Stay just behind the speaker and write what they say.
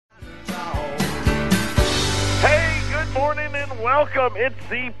welcome. It's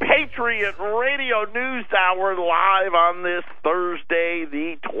the Patriot Radio News Hour live on this Thursday,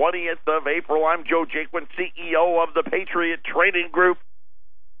 the 20th of April. I'm Joe Jaquin, CEO of the Patriot Trading Group,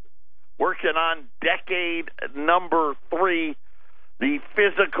 working on decade number 3, the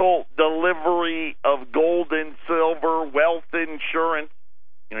physical delivery of gold and silver, wealth insurance.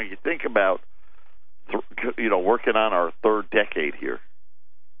 You know, you think about, working on our third decade here.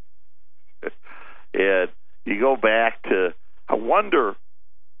 And you go back to, I wonder,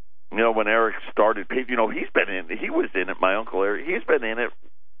 when Eric started, he was in it, my Uncle Eric, he's been in it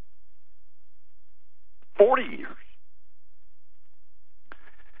 40 years.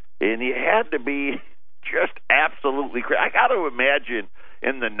 And he had to be just absolutely crazy. I got to imagine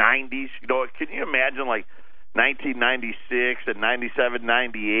in the 90s, can you imagine like 1996 and 97,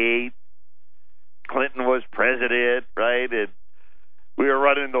 98, Clinton was president, right? And we were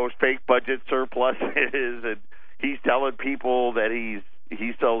running those fake budget surpluses, and he's telling people that he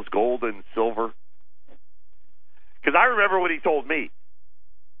sells gold and silver. Because I remember what he told me.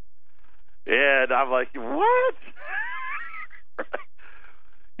 And I'm like, what?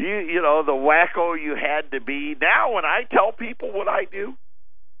 The wacko you had to be. Now when I tell people what I do,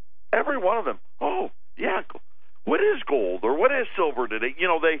 every one of them, oh, yeah, what is gold or what is silver today?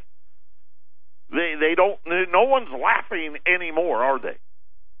 They don't, no one's laughing anymore, are they?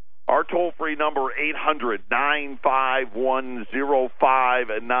 Our toll-free number,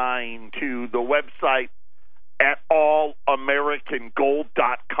 800-951-0592. The website at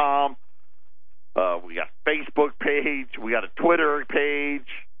allamericangold.com. We got a Facebook page. We got a Twitter page.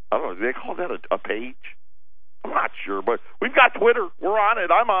 I don't know, do they call that a page? I'm not sure, but we've got Twitter. We're on it.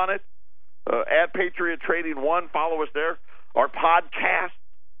 I'm on it. At Patriot Trading 1. Follow us there. Our podcast.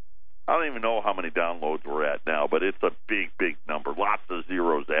 I don't even know how many downloads we're at now, but it's a big, big number. Lots of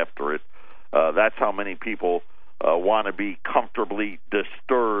zeros after it. That's how many people want to be comfortably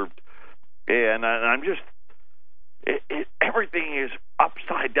disturbed. And I'm just, everything is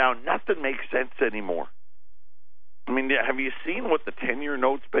upside down. Nothing makes sense anymore. I mean, have you seen what the 10-year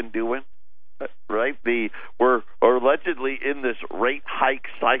note's been doing? Right? We're allegedly in this rate hike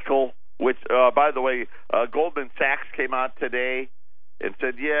cycle, which, by the way, Goldman Sachs came out today and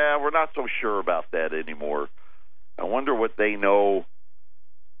said, yeah, we're not so sure about that anymore. I wonder what they know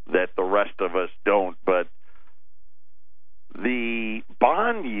that the rest of us don't. But the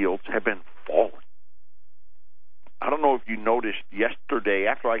bond yields have been falling. I don't know if you noticed yesterday,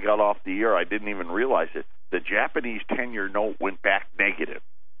 after I got off the air, I didn't even realize it. The Japanese 10-year note went back negative.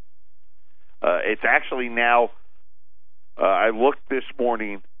 It's actually now, I looked this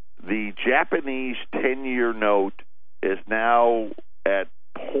morning, the Japanese 10-year note is now at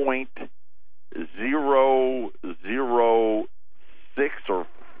 0.006 or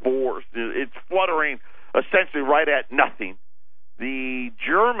 4. It's fluttering essentially right at nothing. The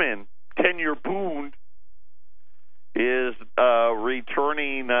German 10-year Bund is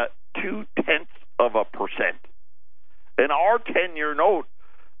returning 0.2%. And our 10-year note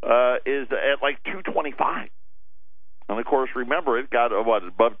is at like 2.25. And of course, remember, it got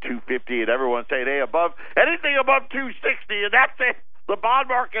above 250, and everyone's saying, hey, anything above 260, and that's it. The bond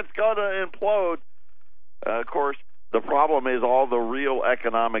market's going to implode. Of course, the problem is all the real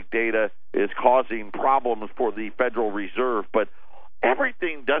economic data is causing problems for the Federal Reserve, but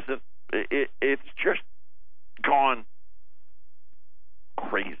everything doesn't. It's just gone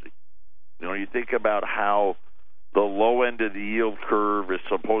crazy. You think about how the low end of the yield curve is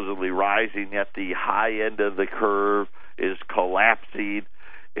supposedly rising, yet the high end of the curve is collapsing.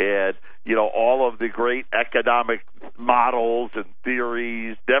 And, all of the great economic models and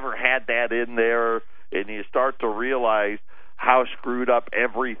theories never had that in there. And you start to realize how screwed up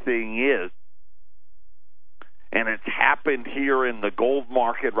everything is. And it's happened here in the gold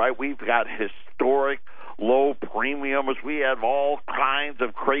market, right? We've got historic low premiums. We have all kinds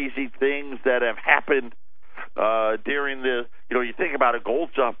of crazy things that have happened during the, you think about it,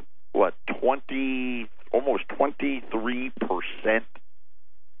 gold's up, almost 23%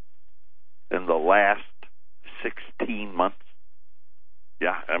 in the last 16 months.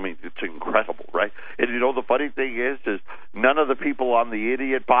 Yeah, I mean, it's incredible, right? And the funny thing is none of the people on the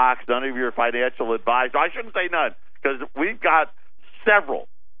idiot box, none of your financial advisors, I shouldn't say none, because we've got several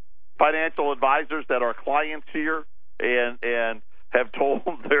financial advisors that are clients here and have told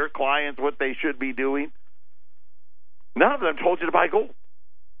their clients what they should be doing. None of them told you to buy gold.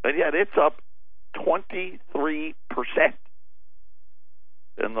 And yet it's up 23%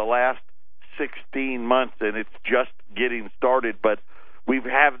 in the last 16 months, and it's just getting started. But we've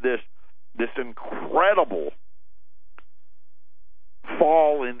had this incredible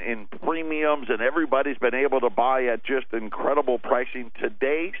fall in premiums, and everybody's been able to buy at just incredible pricing.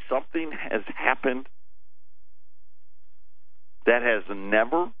 Today, something has happened that has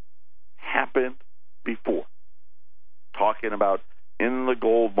never happened before. Talking about in the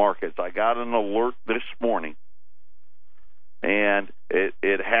gold markets, I got an alert this morning, and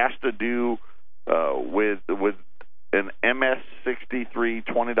it has to do with an MS-63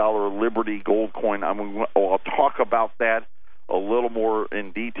 $20 Liberty gold coin. I'll talk about that a little more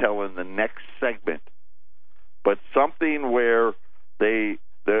in detail in the next segment. But something where in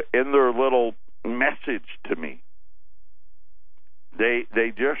their little message to me,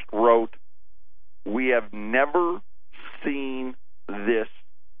 they just wrote, "We have never seen this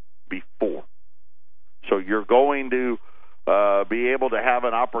before." So you're going to be able to have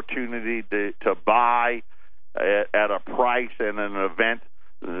an opportunity to buy at a price and an event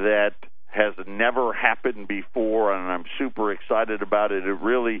that has never happened before, and I'm super excited about it. It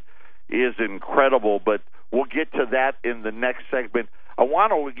really is incredible, but we'll get to that in the next segment. I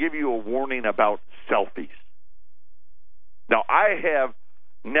want to give you a warning about selfies. Now, I have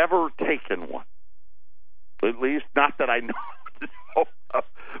never taken one, at least not that I know.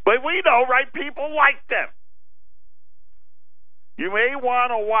 But we know, right? People like them. You may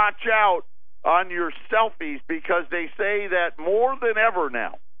want to watch out on your selfies because they say that more than ever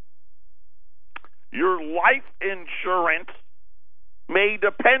now, your life insurance may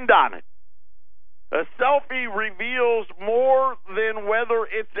depend on it. A selfie reveals more than whether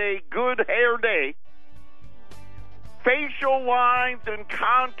it's a good hair day. Facial lines and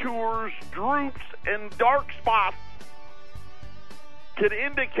contours, droops, and dark spots can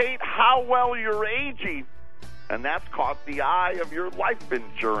indicate how well you're aging, and that's caught the eye of your life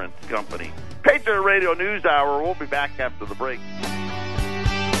insurance company. Patriot Radio News Hour. We'll be back after the break.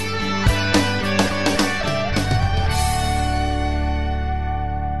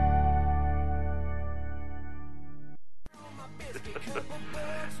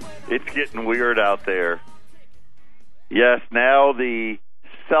 It's getting weird out there. Yes, now the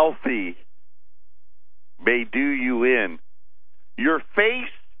selfie may do you in. Your face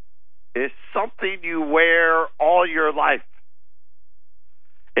is something you wear all your life.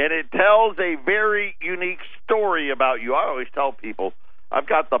 And it tells a very unique story about you. I always tell people, I've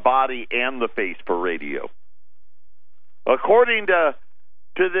got the body and the face for radio. According to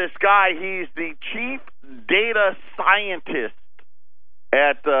this guy, he's the chief data scientist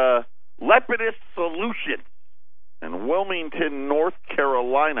at Lepidus Solutions in Wilmington, North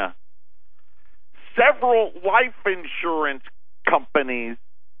Carolina. Several life insurance companies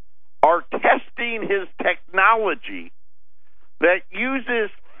are testing his technology that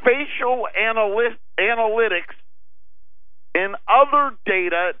uses facial analytics and other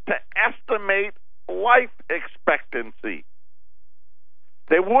data to estimate life expectancy.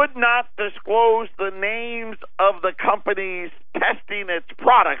 They would not disclose the names of the companies testing its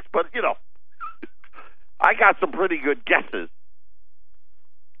products, but, I got some pretty good guesses.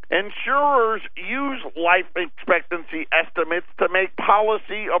 Insurers use life expectancy estimates to make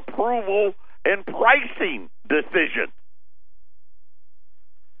policy approval and pricing decisions.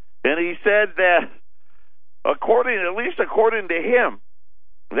 And he said that, at least according to him,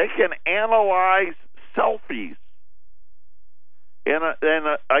 they can analyze selfies. And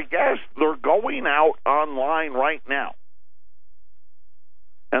I guess they're going out online right now.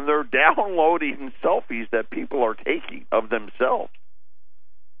 And they're downloading selfies that people are taking of themselves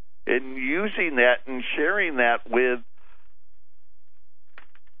and using that and sharing that with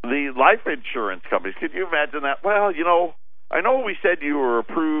the life insurance companies. Could you imagine that? Well, I know we said you were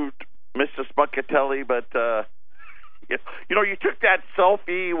approved, Mr. Spacatelli, but, you took that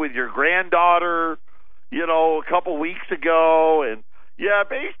selfie with your granddaughter, a couple weeks ago, and,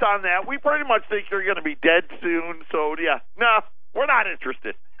 based on that, we pretty much think you're going to be dead soon, so, no, we're not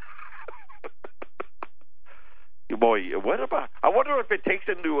interested. Boy, I wonder if it takes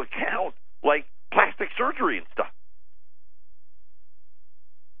into account, like, plastic surgery and stuff.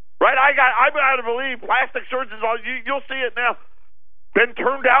 Right? I got to believe plastic surgeons, you'll see it now, been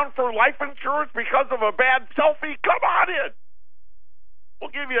turned down for life insurance because of a bad selfie. Come on in.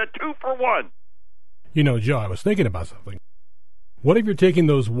 We'll give you a 2-for-1. Joe, I was thinking about something. What if you're taking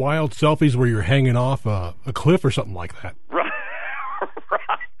those wild selfies where you're hanging off a cliff or something like that? Right.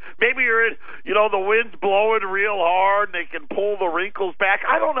 Maybe you're in, the wind's blowing real hard and they can pull the wrinkles back.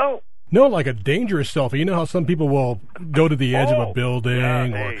 I don't know. No, like a dangerous selfie. You know how some people will go to the edge of a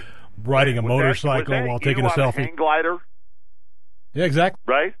building or riding a motorcycle while taking a selfie? A hang glider? Yeah, exactly.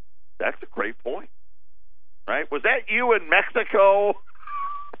 Right? That's a great point. Right? Was that you in Mexico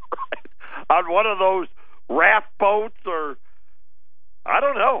on one of those raft boats or I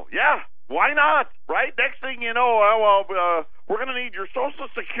don't know. Yeah, why not? Right? Next thing you know, we're going to need your Social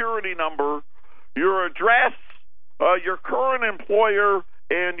Security number, your address, your current employer,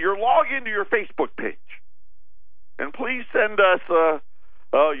 and your login to your Facebook page. And please send us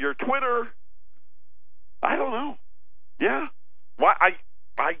your Twitter. I don't know. Yeah. Why?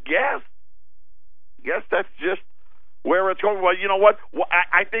 I guess. Yes, that's just where it's going. Well, you know what? Well,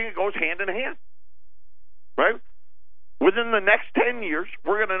 I think it goes hand in hand. Right? Within the next 10 years,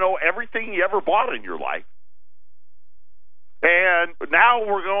 we're going to know everything you ever bought in your life. And now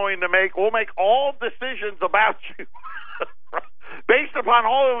we'll make all decisions about you based upon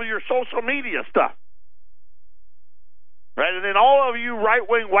all of your social media stuff. Right? And then all of you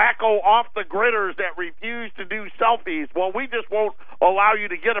right-wing wacko off-the-gridders that refuse to do selfies, well, we just won't allow you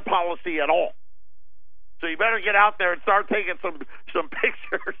to get a policy at all. So you better get out there and start taking some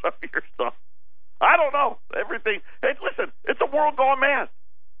pictures of yourself. I don't know. Everything. Hey, listen, it's a world gone mad.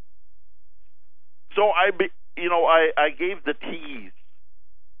 So I gave the tease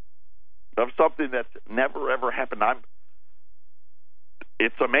of something that's never ever happened.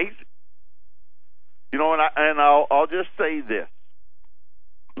 It's amazing. You know, and I'll just say this.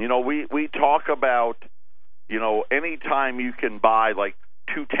 You know, we talk about, you know, anytime you can buy like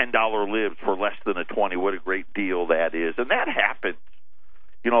two $10 libs for less than a 20, what a great deal that is. And that happens,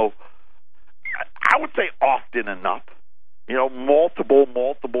 you know, I would say often enough, you know, multiple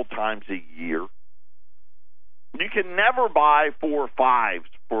times a year. You can never buy 4 or 5s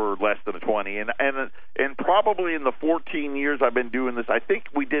for less than a 20. And probably in the 14 years I've been doing this, I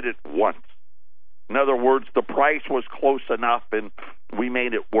think we did it once. In other words, the price was close enough and we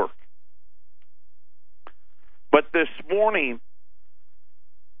made it work. But this morning,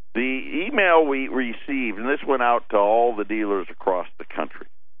 the email we received, and this went out to all the dealers across the country,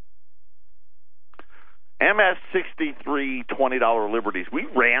 MS63 $20 Liberties, we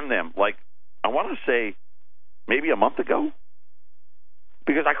ran them like, I want to say, maybe a month ago,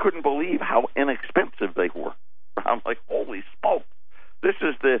 because I couldn't believe how inexpensive they were. I'm like, holy smoke, this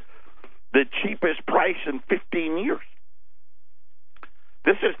is the cheapest price in 15 years.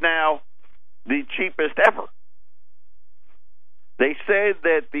 This is now the cheapest ever. They said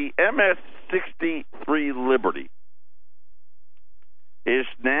that the MS63 Liberty is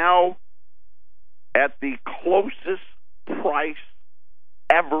now at the closest price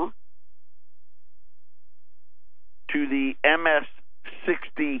ever to the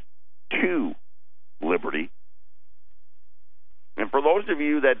MS62 Liberty. And for those of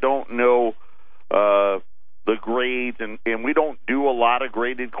you that don't know the grades, and we don't do a lot of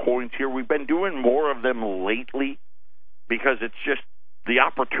graded coins here, we've been doing more of them lately because it's just the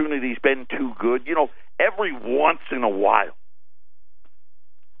opportunity's been too good. You know, every once in a while,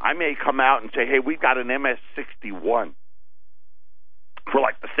 I may come out and say, hey, we've got an MS61 for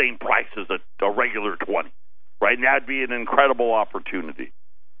like the same price as a regular 20, right? And that'd be an incredible opportunity.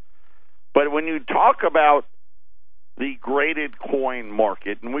 But when you talk about the graded coin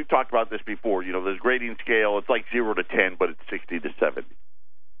market, and we've talked about this before, you know, this grading scale, it's like 0 to 10, but it's 60 to 70.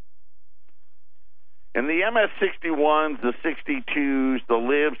 And the MS61s, the 62s, the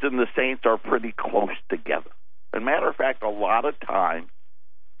Libs, and the Saints are pretty close together. As a matter of fact, a lot of times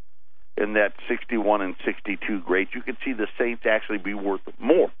in that 61 and 62 grades, you can see the Saints actually be worth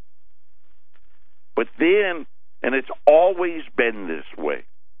more. But then, and it's always been this way,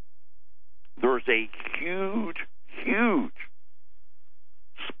 there's a huge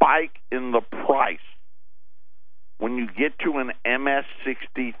spike in the price when you get to an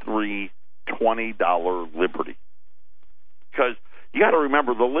MS63 $20 Liberty. Because you got to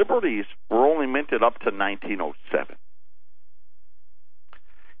remember, the Liberties were only minted up to 1907.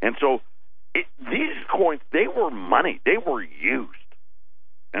 And so these coins, they were money. They were used.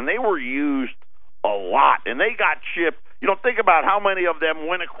 And they were used a lot. And they got shipped. You know, think about how many of them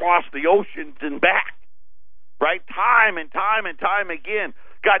went across the oceans and back. Right? Time and time and time again.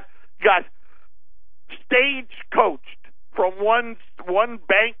 Got stagecoached from one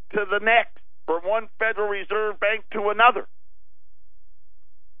bank to the next, from one Federal Reserve bank to another.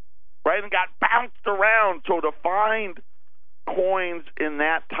 Right? And got bounced around. So to find coins in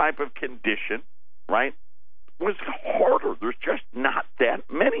that type of condition, right, was harder. There's just not that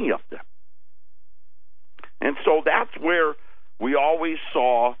many of them. And so that's where we always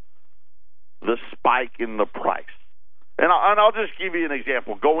saw the spike in the price. And I'll just give you an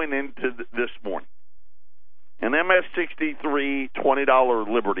example. Going into this morning, an MS63 $20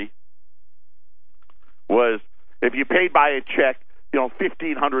 Liberty was, if you paid by a check, you know,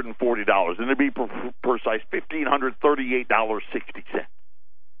 $1,540, and to be precise, $1,538.60.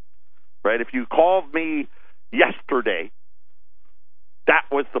 Right? If you called me yesterday That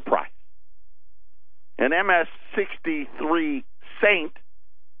was the price. An MS-63 Saint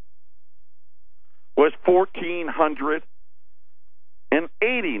was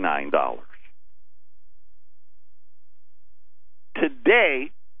 $1,489.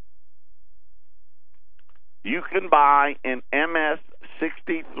 Today, you can buy an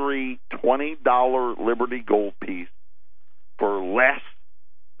MS-63 $20 Liberty Gold piece for less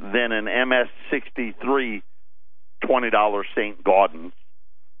than an MS-63 $20 St. Gaudens.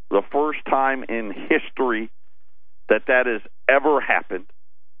 The first time in history that has ever happened.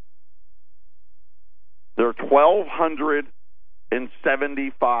 They're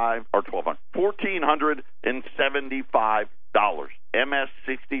 $1,275 or $1,475.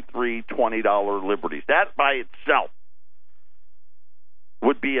 MS-63 $20 Liberties. That by itself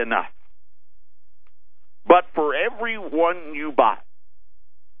would be enough. But for every one you buy,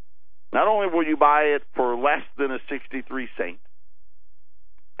 not only will you buy it for less than a 63 Saint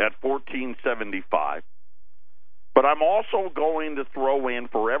at $1,475, but I'm also going to throw in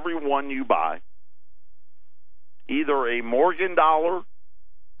for every one you buy either a Morgan dollar,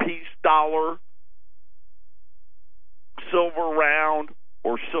 Peace dollar, Silver Round,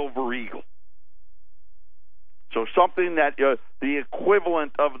 or Silver Eagle. So something that the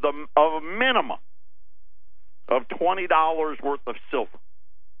equivalent of a minimum of $20 worth of silver.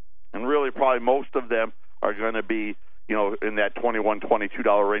 And really probably most of them are going to be, in that $21,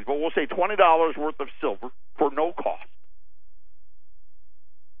 $22 range. But we'll say $20 worth of silver for no cost.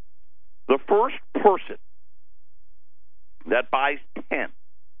 The first person that buys 10,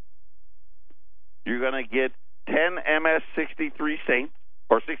 you're going to get 10 MS-63 Saints,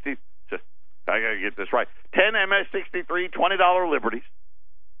 or 60, I got to get this right, 10 MS-63 $20 Liberties.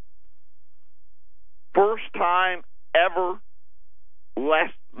 First time ever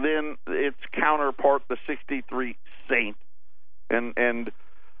less than its counterpart, the 63 Saint. And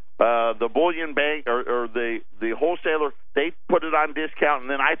the bullion bank or the wholesaler, they put it on discount,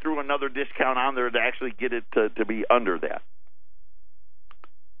 and then I threw another discount on there to actually get it to be under that.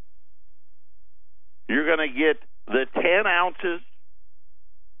 You're going to get the 10 ounces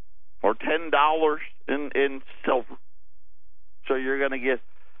or $10 in silver. So you're going to get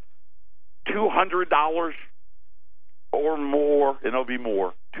 $200 or more, and it'll be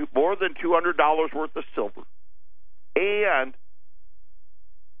more than $200 worth of silver, and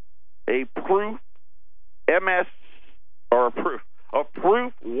a proof MS or a proof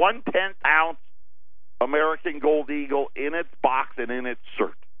 1/10 ounce American Gold Eagle in its box and in its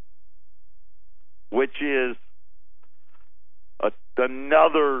cert, which is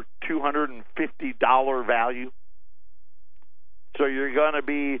another $250 value. So you're going to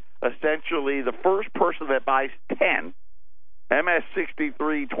be essentially the first person that buys 10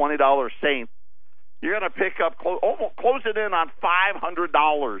 MS-63 $20 Saints. You're going to pick up almost close it in on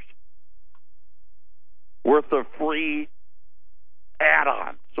 $500 worth of free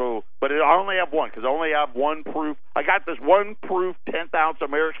add-on. So, but I only have one because I only have one proof. I got this one proof 10th ounce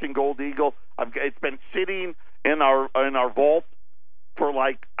American Gold Eagle. It's been sitting in our vault for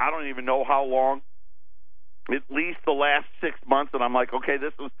I don't even know how long. At least the last 6 months, and I'm like, okay,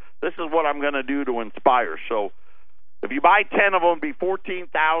 this is what I'm going to do to inspire. So, if you buy 10 of them, it'll be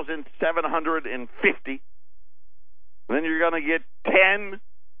 $14,750. Then you're going to get 10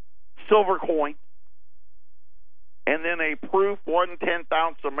 silver coins, and then a proof 1/10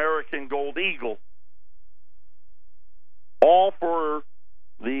 ounce American Gold Eagle, all for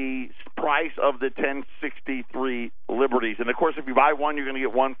the price of the 1063 Liberties. And of course, if you buy one, you're going to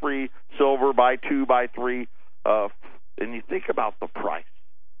get one free silver. Buy two, buy three, and you think about the price.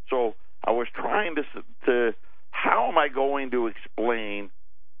 So I was trying to how am I going to explain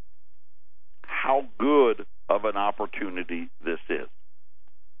how good of an opportunity this is?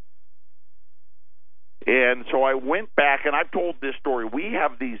 And so I went back, and I've told this story. We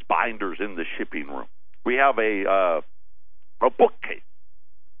have these binders in the shipping room. We have a bookcase.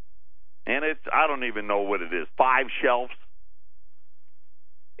 And I don't even know what it is, 5 shelves.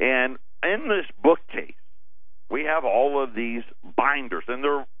 And in this bookcase, we have all of these binders. And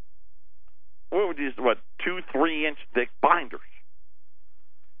they're, 2-3 inch thick binders.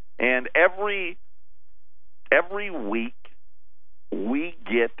 And every week, we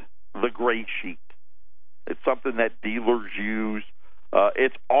get the gray sheet. It's something that dealers use.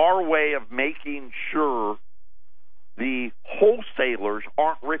 It's our way of making sure the wholesalers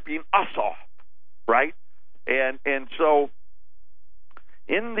aren't ripping us off, right? And so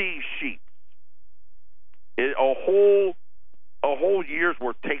in these sheets, a whole year's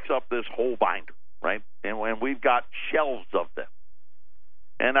worth takes up this whole binder, right? And we've got shelves of them.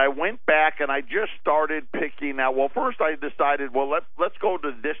 And I went back and I just started picking out. Well, first I decided, well, let's go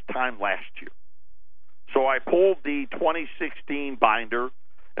to this time last year. So I pulled the 2016 binder,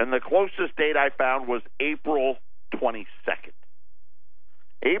 and the closest date I found was April 22nd.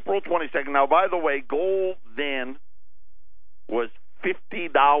 April 22nd. Now, by the way, gold then was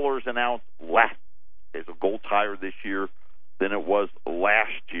 $50 an ounce less. Okay, so gold's higher this year than it was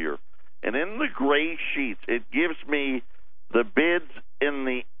last year. And in the gray sheets, it gives me the bids in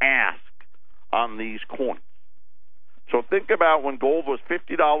the ask on these coins. So think about when gold was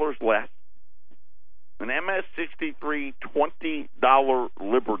 $50 less, an MS-63 $20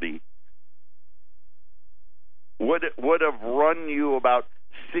 Liberty would have run you about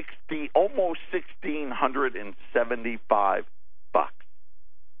almost $1,675.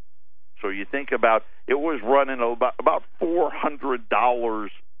 So you think about it was running about $400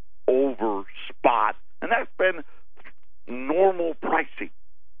 over spot, and that's been normal pricing.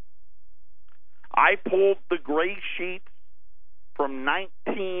 I pulled the gray sheet from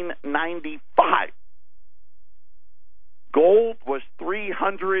 1995. Gold was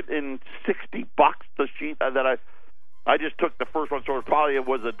 $360 the sheet that I just took the first one, so it probably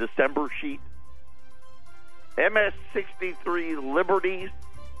was a December sheet. MS-63 Liberties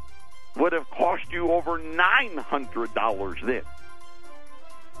would have cost you over $900 then.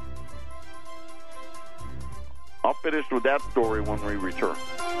 I'll finish with that story when we return.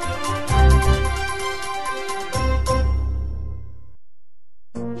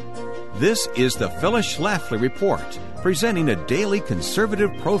 This is the Phyllis Schlafly Report, presenting a daily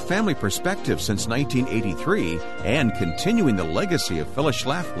conservative pro-family perspective since 1983 and continuing the legacy of Phyllis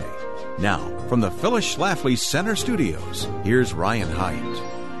Schlafly. Now, from the Phyllis Schlafly Center Studios, here's Ryan Haidt.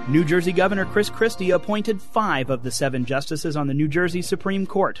 New Jersey Governor Chris Christie appointed 5 of the 7 justices on the New Jersey Supreme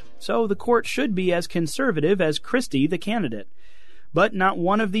Court, so the court should be as conservative as Christie, the candidate. But not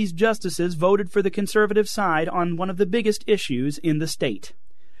one of these justices voted for the conservative side on one of the biggest issues in the state.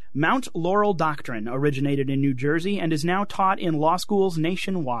 Mount Laurel Doctrine originated in New Jersey and is now taught in law schools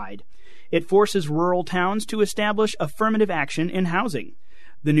nationwide. It forces rural towns to establish affirmative action in housing.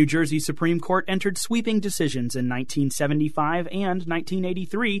 The New Jersey Supreme Court entered sweeping decisions in 1975 and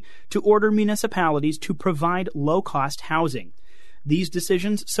 1983 to order municipalities to provide low-cost housing. These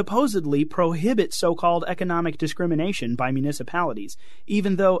decisions supposedly prohibit so-called economic discrimination by municipalities,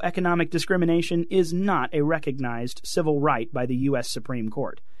 even though economic discrimination is not a recognized civil right by the U.S. Supreme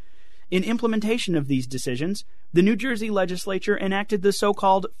Court. In implementation of these decisions, the New Jersey legislature enacted the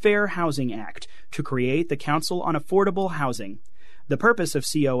so-called Fair Housing Act to create the Council on Affordable Housing. The purpose of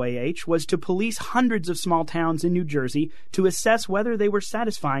COAH was to police hundreds of small towns in New Jersey to assess whether they were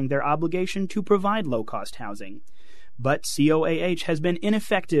satisfying their obligation to provide low-cost housing. But COAH has been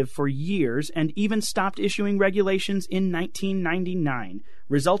ineffective for years and even stopped issuing regulations in 1999,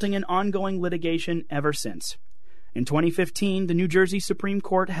 resulting in ongoing litigation ever since. In 2015, the New Jersey Supreme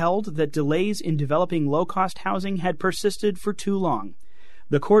Court held that delays in developing low-cost housing had persisted for too long.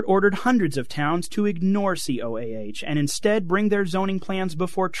 The court ordered hundreds of towns to ignore COAH and instead bring their zoning plans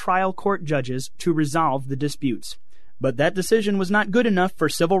before trial court judges to resolve the disputes. But that decision was not good enough for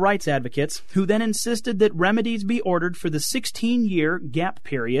civil rights advocates, who then insisted that remedies be ordered for the 16-year gap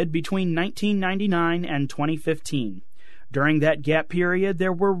period between 1999 and 2015. During that gap period,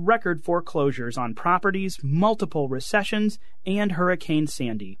 there were record foreclosures on properties, multiple recessions, and Hurricane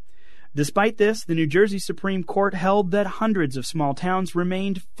Sandy. Despite this, the New Jersey Supreme Court held that hundreds of small towns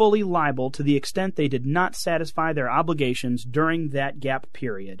remained fully liable to the extent they did not satisfy their obligations during that gap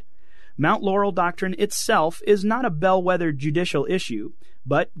period. Mount Laurel Doctrine itself is not a bellwether judicial issue,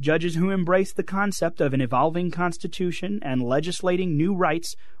 but judges who embrace the concept of an evolving constitution and legislating new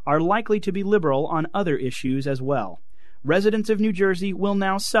rights are likely to be liberal on other issues as well. Residents of New Jersey will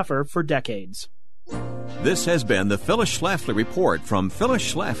now suffer for decades. This has been the Phyllis Schlafly Report from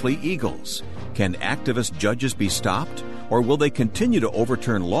Phyllis Schlafly Eagles. Can activist judges be stopped, or will they continue to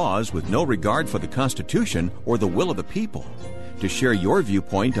overturn laws with no regard for the Constitution or the will of the people? To share your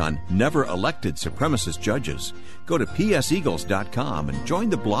viewpoint on never-elected supremacist judges, go to pseagles.com and join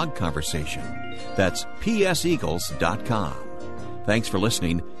the blog conversation. That's pseagles.com. Thanks for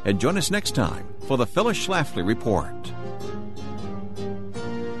listening, and join us next time for the Phyllis Schlafly Report.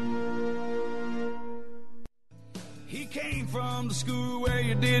 He came from the school where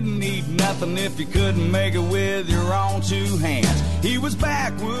you didn't eat nothing if you couldn't make it with your own 2 hands. He was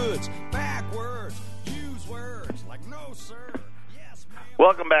backwards, use words like no sir, yes ma'am.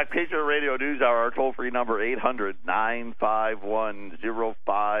 Welcome back, Patriot Radio News Hour. Our toll-free number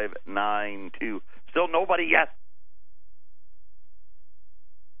 800-951-0592. Still nobody yet.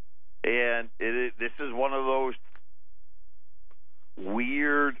 And this is one of those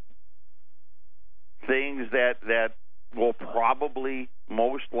weird things that we'll probably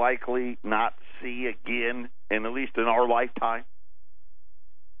most likely not see again, at least in our lifetime.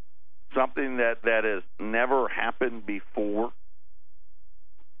 Something that has never happened before.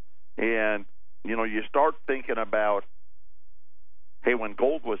 And, you start thinking about, hey, when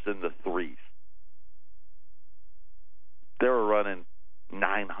gold was in the threes, they were running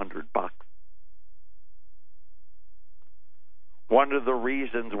 $900. One of the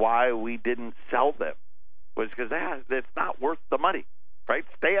reasons why we didn't sell them was because it's not worth the money, right?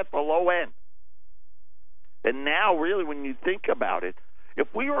 Stay at the low end. And now, really, when you think about it,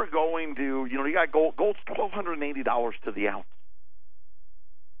 if we were going to, you got gold's $1,280 to the ounce.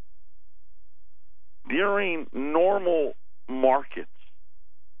 During normal markets,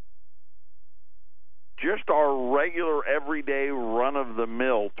 just our regular, everyday,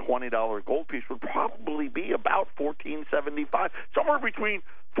 run-of-the-mill $20 gold piece would probably be about $1,475, somewhere between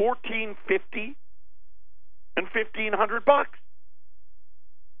 $1,450 and $1,500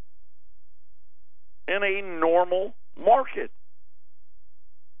 in a normal market.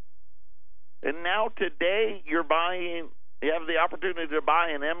 And now today you have the opportunity to buy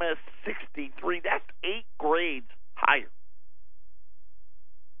an MS-63. That's 8 grades higher.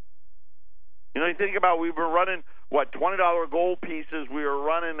 You think about, we've been running, $20 gold pieces we were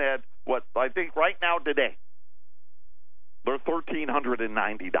running at, I think right now today, they're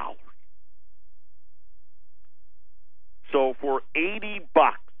 $1,390. So for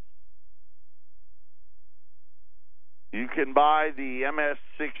 $80, you can buy the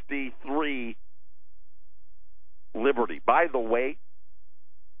MS-63 Liberty. By the way,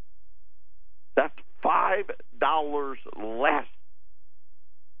 that's $5 less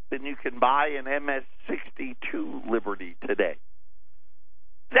than you can buy an MS-62 Liberty today.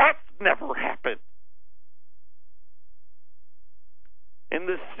 That's never happened. In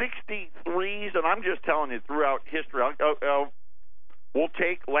the 63s, and I'm just telling you throughout history, we'll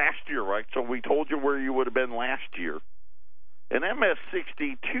take last year, right? So we told you where you would have been last year. An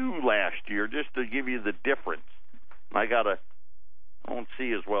MS-62 last year, just to give you the difference, I don't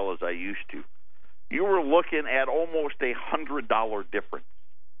see as well as I used to. You were looking at almost $100 difference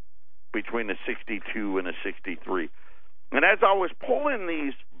between a 62 and a 63. And as I was pulling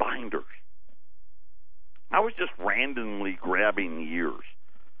these binders, I was just randomly grabbing years.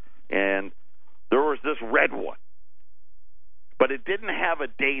 And there was this red one, but it didn't have a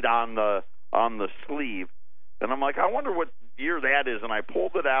date on the sleeve. And I'm like, I wonder what year that is. And I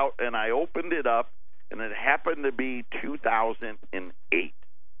pulled it out and I opened it up, and it happened to be 2008.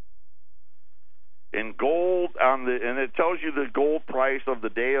 And gold and it tells you the gold price of the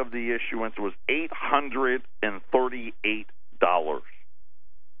day of the issuance was $838.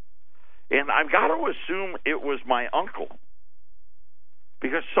 And I've got to assume it was my uncle,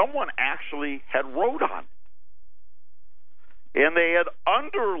 because someone actually had wrote on it. And they had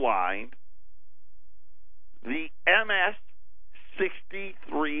underlined the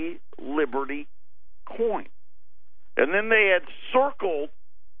MS-63 Liberty coin. And then they had circled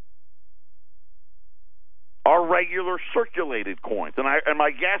our regular circulated coins. And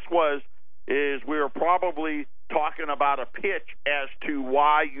my guess is we were probably talking about a pitch as to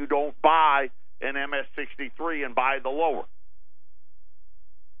why you don't buy an MS-63 and buy the lower.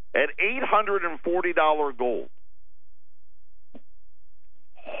 At $840 gold,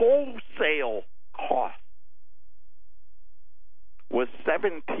 wholesale cost was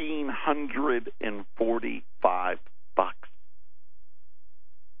 $1,745.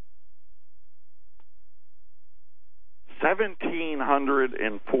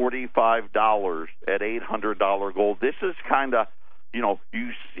 $1,745 at $800 gold. This is kind of, you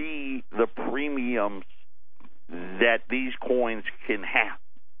see the premiums that these coins can have.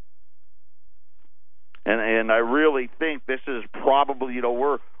 And I really think this is probably,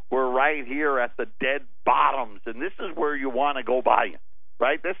 we're right here at the dead bottoms, and this is where you want to go buy it,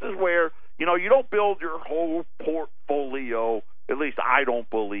 right? This is where, you don't build your whole portfolio, at least I don't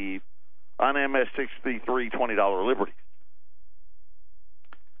believe, on MS-63 $20 Liberties.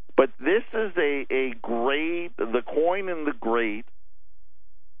 But this is a grade, the coin in the grade,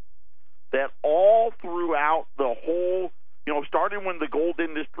 that all throughout the whole, starting when the gold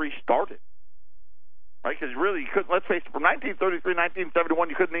industry started, right? Because really, you couldn't, let's face it, from 1933, 1971,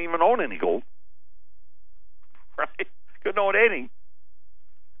 you couldn't even own any gold, right? Couldn't own any.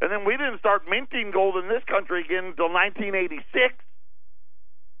 And then we didn't start minting gold in this country again until 1986.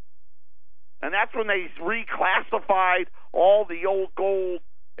 And that's when they reclassified all the old gold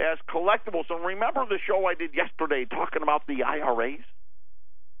as collectibles. And remember the show I did yesterday talking about the IRAs?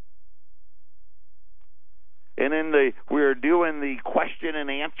 And we were doing the question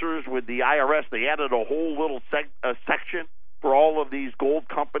and answers with the IRS. They added a whole little section for all of these gold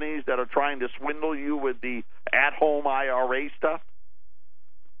companies that are trying to swindle you with the at-home IRA stuff.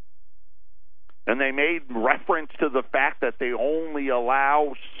 And they made reference to the fact that they only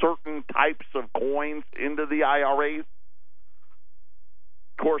allow certain types of coins into the IRAs.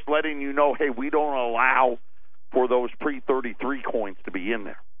 Of course, letting you know, hey, we don't allow for those pre-33 coins to be in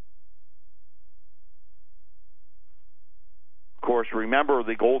there. Of course, remember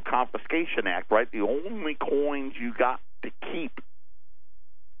the Gold Confiscation Act, right? The only coins you got to keep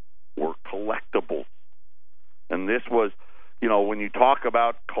were collectibles. And this was, when you talk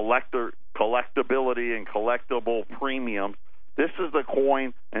about collectability and collectible premiums, this is the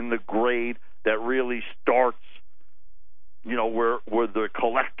coin and the grade that really starts, where the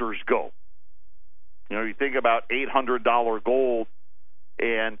collectors go. You think about $800 gold,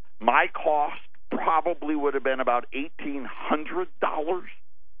 and my cost probably would have been about $1,800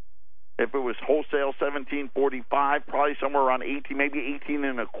 if it was wholesale $1,745, probably somewhere around 18, maybe 18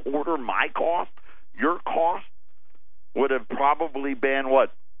 and a quarter. My cost, your cost would have probably been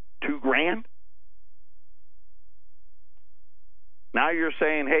what, $2,000? Now you're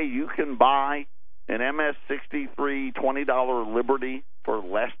saying, hey, you can buy an MS-63 $20 Liberty for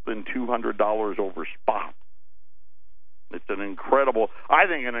less than $200 over spot. It's an incredible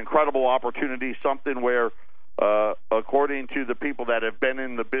opportunity, something where, according to the people that have been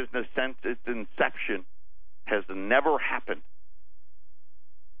in the business since its inception, has never happened.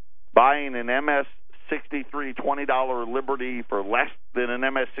 Buying an MS-63 $20 Liberty for less than an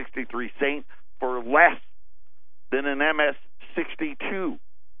MS-63 Saint, for less than an MS-62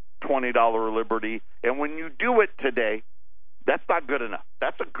 $20 Liberty. And when you do it today, that's not good enough.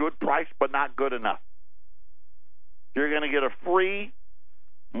 That's a good price, but not good enough. You're going to get a free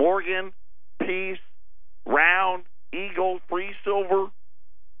Morgan piece, round, eagle, free silver.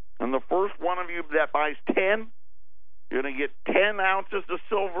 And the first one of you that buys 10, you're going to get 10 ounces of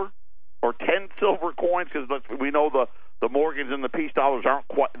silver or 10 silver coins, because we know the Morgans and the peace dollars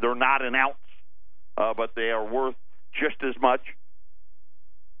they're not an ounce, but they are worth just as much.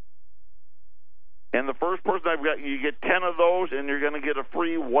 And the first person you get 10 of those, and you're going to get a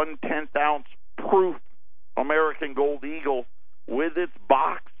free 1/10 ounce proof American Gold Eagle with its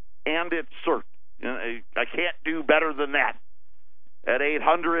box and its cert. I can't do better than that. At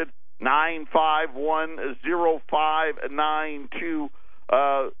 800-951-0592.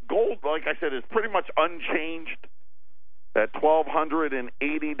 Gold, like I said, is pretty much unchanged at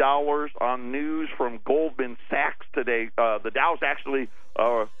 $1,280 on news from Goldman Sachs today. The Dow's actually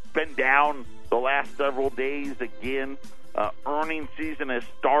been down the last several days again. Earnings season has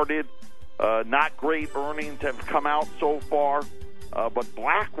started. Not great earnings have come out so far, but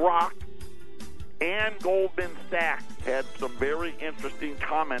BlackRock and Goldman Sachs had some very interesting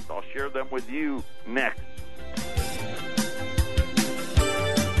comments. I'll share them with you next.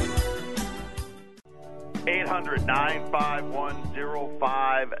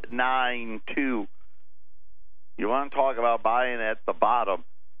 $800-951-0592. You want to talk about buying at the bottom?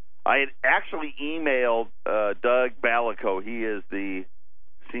 I had actually emailed Doug Balico. He is the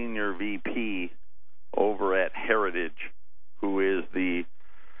Senior VP over at Heritage, who is they're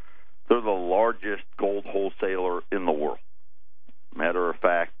the largest gold wholesaler in the world. Matter of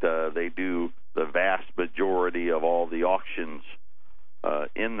fact, they do the vast majority of all the auctions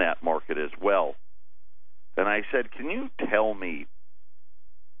in that market as well. And I said, can you tell me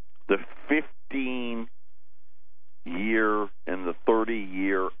the 15-year and the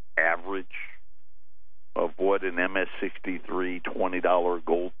 30-year average of what an MS-63 $20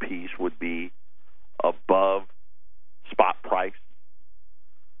 gold piece would be above spot price?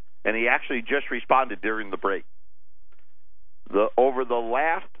 And he actually just responded during the break. Over the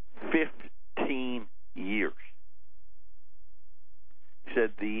last 15 years, he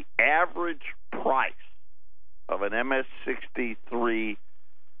said the average price of an MS-63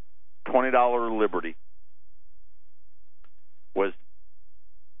 $20 Liberty was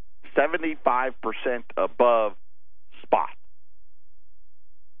 75% above spot,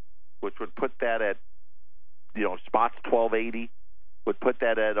 which would put that at, spot's $1,280, would put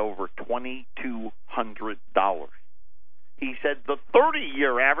that at over $2,200. He said the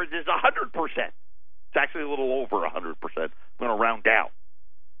 30-year average is 100%. It's actually a little over 100%. I'm going to round down.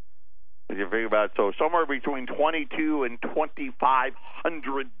 If you think about it, so somewhere between $2,200 and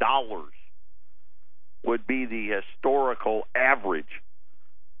 $2,500 would be the historical average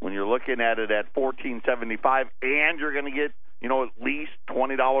when you're looking at it at $1,475, and you're going to get, at least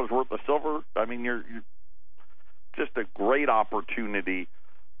 $20 worth of silver. I mean, you're just a great opportunity.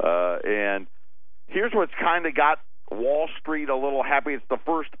 And here's what's kind of got Wall Street a little happy. It's the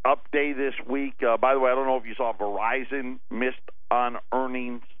first up day this week. By the way, I don't know if you saw Verizon missed on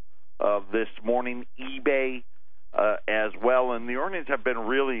earnings this morning, eBay as well, and the earnings have been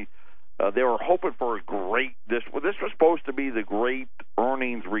really. They were hoping for a great. This was supposed to be the great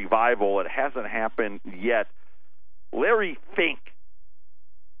earnings revival. It hasn't happened yet. Larry Fink,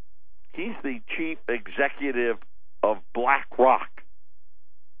 he's the chief executive of BlackRock.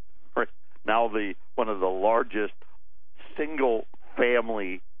 Right now, one of the largest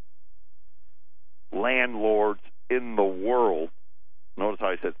single-family landlords in the world. Notice how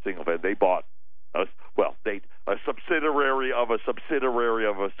I said single-family. They bought a subsidiary of a subsidiary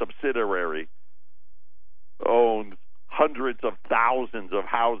of a subsidiary owns hundreds of thousands of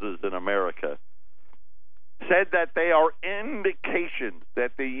houses in America. Said that they are indications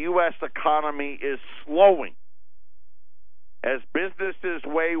that the U.S. economy is slowing as businesses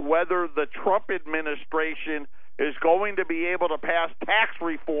weigh whether the Trump administration is going to be able to pass tax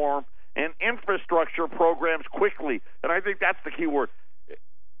reform and infrastructure programs quickly. And I think that's the key word.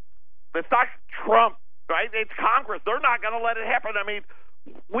 It's not Trump, right? It's Congress. They're not going to let it happen. I mean,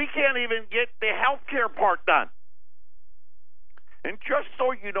 we can't even get the health care part done. And just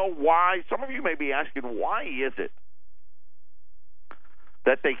so you know why, some of you may be asking, why is it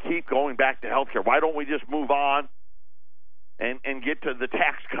that they keep going back to health care? Why don't we just move on and get to the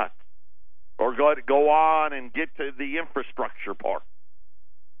tax cuts? Or go on and get to the infrastructure part?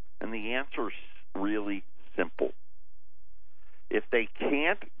 And the answer is really simple. If they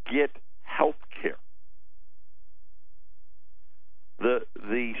can't get health care,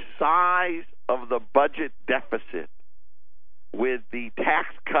 the size of the budget deficit with the tax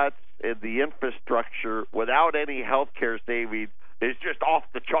cuts and the infrastructure without any health care savings is just off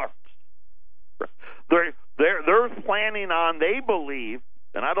the charts. They're planning on, they believe,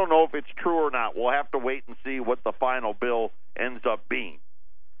 and I don't know if it's true or not. We'll have to wait and see what the final bill ends up being,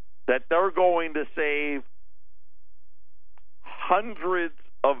 that they're going to save hundreds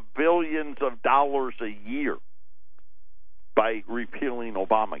of billions of dollars a year by repealing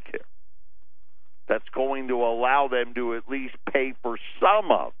Obamacare. That's going to allow them to at least pay for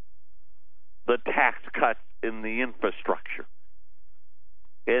some of the tax cuts in the infrastructure.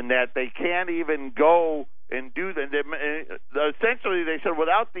 And that they can't even go and do that. Essentially, they said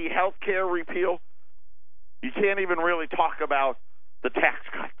without the health care repeal, you can't even really talk about the tax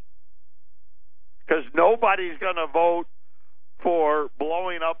cuts. Because nobody's going to vote for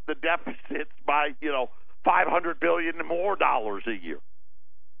blowing up the deficits by, $500 billion more dollars a year.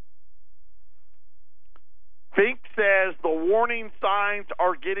 Fink says the warning signs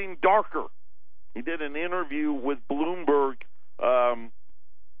are getting darker. He did an interview with Bloomberg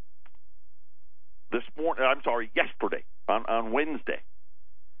yesterday on Wednesday.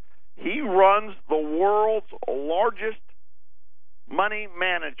 He runs the world's largest money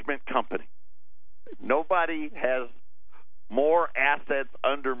management company. Nobody has more assets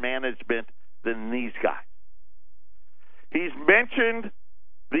under management than these guys. He's mentioned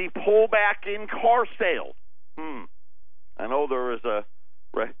the pullback in car sales. I know there is a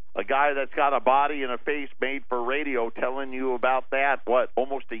guy that's got a body and a face made for radio telling you about that,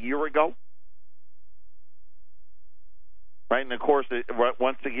 almost a year ago? Right, and of course,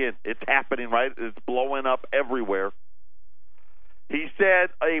 once again, it's happening, right? It's blowing up everywhere. He said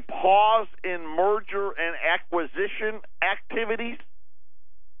a pause in merger and acquisition activities,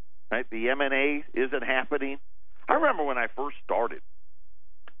 right? The M&A isn't happening. I remember when I first started,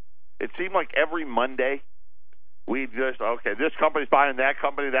 it seemed like every Monday we just, this company's buying that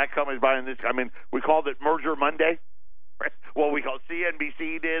company's buying this. I mean, we called it Merger Monday. Right? Well, we called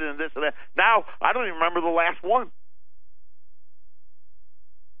CNBC did and this and that. Now, I don't even remember the last one.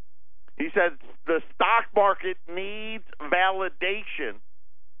 He said the stock market needs validation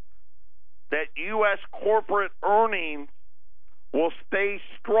that U.S. corporate earnings will stay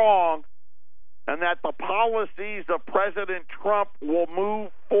strong and that the policies of President Trump will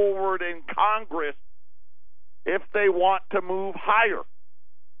move forward in Congress if they want to move higher.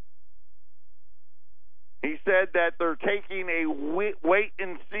 He said that they're taking a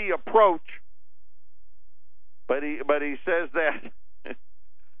wait-and-see approach, but he says that,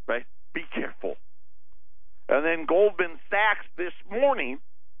 right? Be careful. And then Goldman Sachs this morning,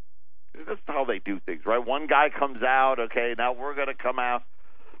 this is how they do things, right? One guy comes out, now we're going to come out,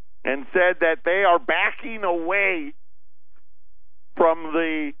 and said that they are backing away from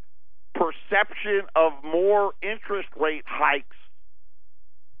the perception of more interest rate hikes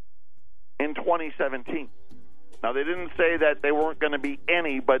in 2017. Now, they didn't say that they weren't going to be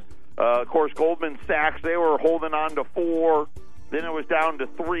any, but, of course, Goldman Sachs, they were holding on to 4. Then it was down to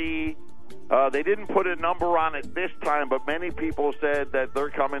 3. They didn't put a number on it this time, but many people said that they're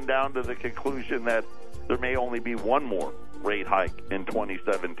coming down to the conclusion that there may only be one more rate hike in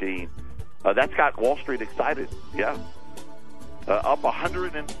 2017. That's got Wall Street excited, yeah. Up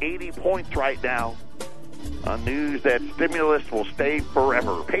 180 points right now on news that stimulus will stay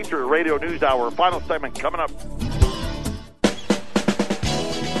forever. Patriot Radio News Hour, final segment coming up.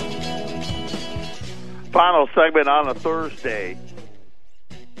 Final segment on a Thursday.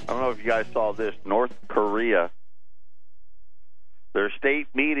 I don't know if you guys saw this. North Korea, their state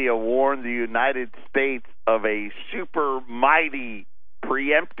media warned the United States of a super mighty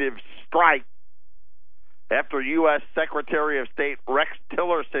preemptive strike after U.S. Secretary of State Rex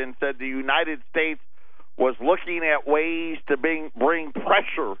Tillerson said the United States was looking at ways to bring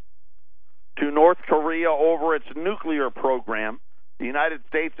pressure to North Korea over its nuclear program. The United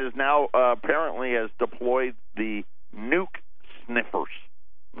States is now apparently has deployed the nuke sniffers.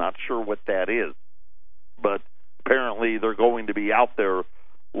 Not sure what that is, but apparently they're going to be out there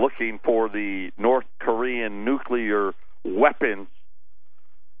looking for the North Korean nuclear weapons.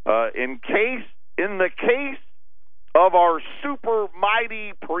 In the case of our super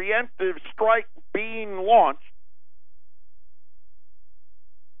mighty preemptive strike being launched,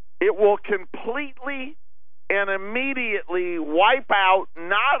 it will completely and immediately wipe out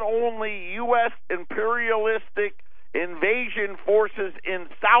not only U.S. imperialistic invasion forces in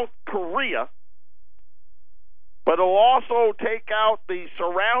South Korea, but it'll also take out the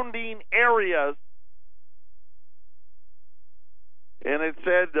surrounding areas. And it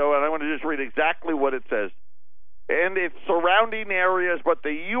said, and I'm going to just read exactly what it says, and its surrounding areas, but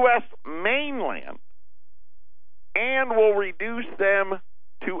the U.S. mainland, and will reduce them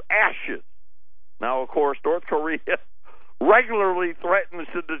to ashes. Now, of course, North Korea regularly threatens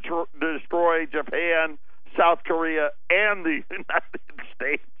to destroy Japan, South Korea, and the United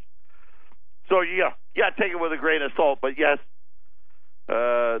States. So, yeah, take it with a grain of salt. But yes,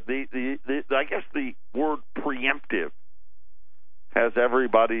 I guess the word preemptive has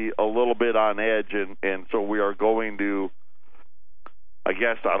everybody a little bit on edge, and so we are going to, I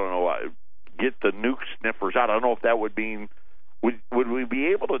guess, I don't know, get the nuke sniffers out. I don't know if that would mean, would we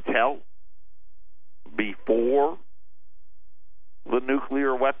be able to tell before the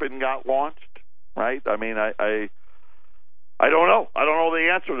nuclear weapon got launched? Right? I mean, I don't know. I don't know the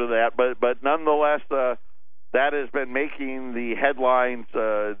answer to that, but nonetheless, that has been making the headlines.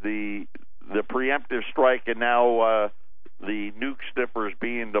 The preemptive strike, and now the nuke sniffers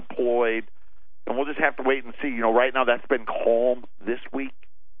being deployed, and we'll just have to wait and see. You know, right now that's been calm this week,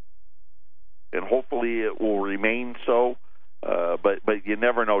 and hopefully it will remain so. But you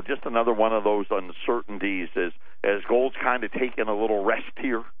never know. Just another one of those uncertainties as gold's kind of taking a little rest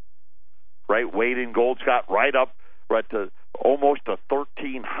here. Right, waiting. Gold's got right to almost to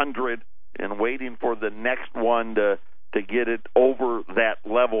 1,300, and waiting for the next one to get it over that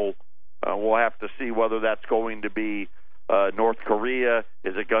level. We'll have to see whether that's going to be North Korea.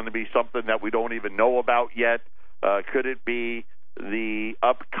 Is it going to be something that we don't even know about yet? Could it be the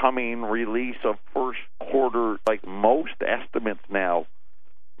upcoming release of first quarter? Like most estimates now,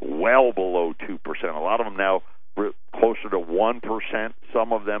 well below 2%. A lot of them now closer to 1%,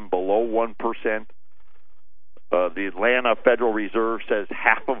 some of them below 1%. The Atlanta Federal Reserve says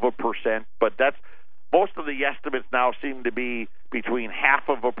 0.5%, but that's most of the estimates now seem to be between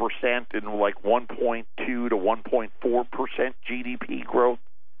 0.5% and like 1.2 to 1.4% GDP growth.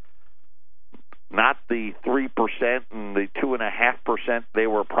 Not the 3% and the 2.5% they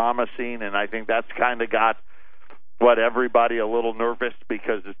were promising, and I think that's kind of got everybody a little nervous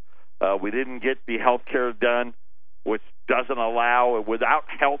because we didn't get the health care done, which doesn't allow, without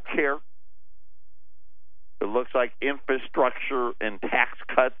health care, it looks like infrastructure and tax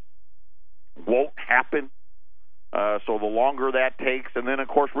cuts won't happen. So the longer that takes, and then, of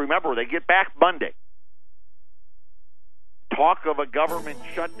course, remember, they get back Monday. Talk of a government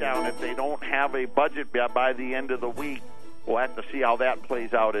shutdown if they don't have a budget by the end of the week. We'll have to see how that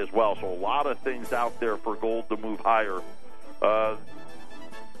plays out as well. So a lot of things out there for gold to move higher.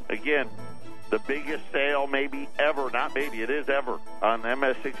 Again, the biggest sale maybe ever, not maybe, it is ever, on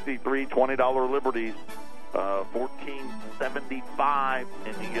MS-63 $20 Liberties, $14.75,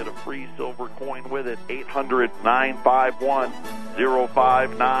 and you get a free silver coin with it,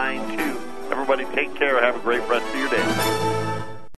 800-951-0592. Everybody take care. Have a great rest of your day.